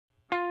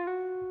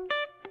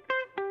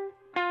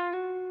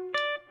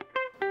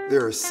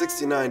There are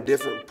 69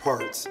 different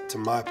parts to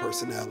my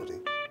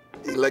personality.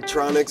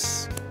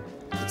 Electronics,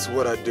 it's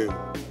what I do.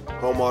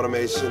 Home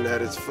automation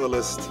at its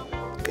fullest.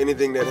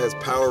 Anything that has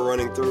power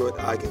running through it,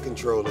 I can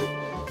control it.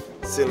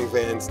 Ceiling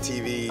fans,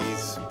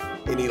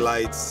 TVs, any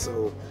lights.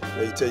 So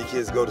you tell your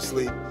kids to go to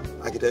sleep,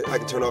 I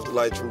can turn off the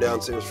lights from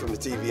downstairs from the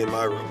TV in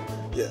my room.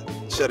 Yeah,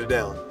 shut it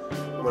down.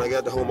 When I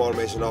got the home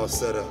automation all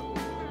set up,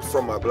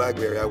 from my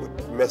BlackBerry, I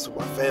would mess with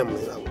my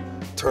family and I would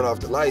turn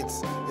off the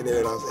lights, and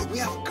then I was like, we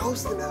have a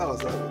ghost in the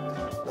house.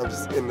 I'm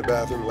just in the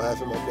bathroom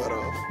laughing my butt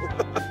off.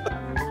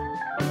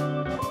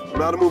 I'm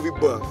not a movie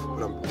buff,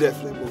 but I'm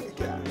definitely a movie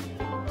guy.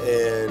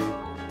 And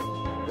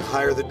the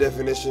higher the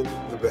definition,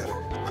 the better.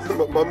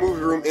 My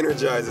movie room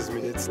energizes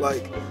me. It's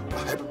like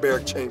a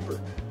hyperbaric chamber.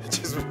 It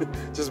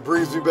just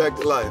brings me back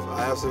to life.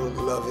 I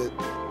absolutely love it.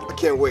 I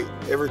can't wait.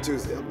 Every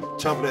Tuesday, I'm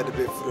chomping at the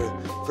bit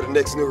for the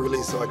next new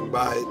release so I can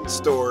buy it and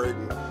store it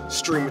and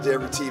stream it to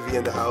every TV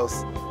in the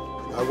house.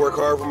 I work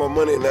hard for my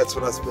money, and that's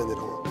what I spend it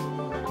on.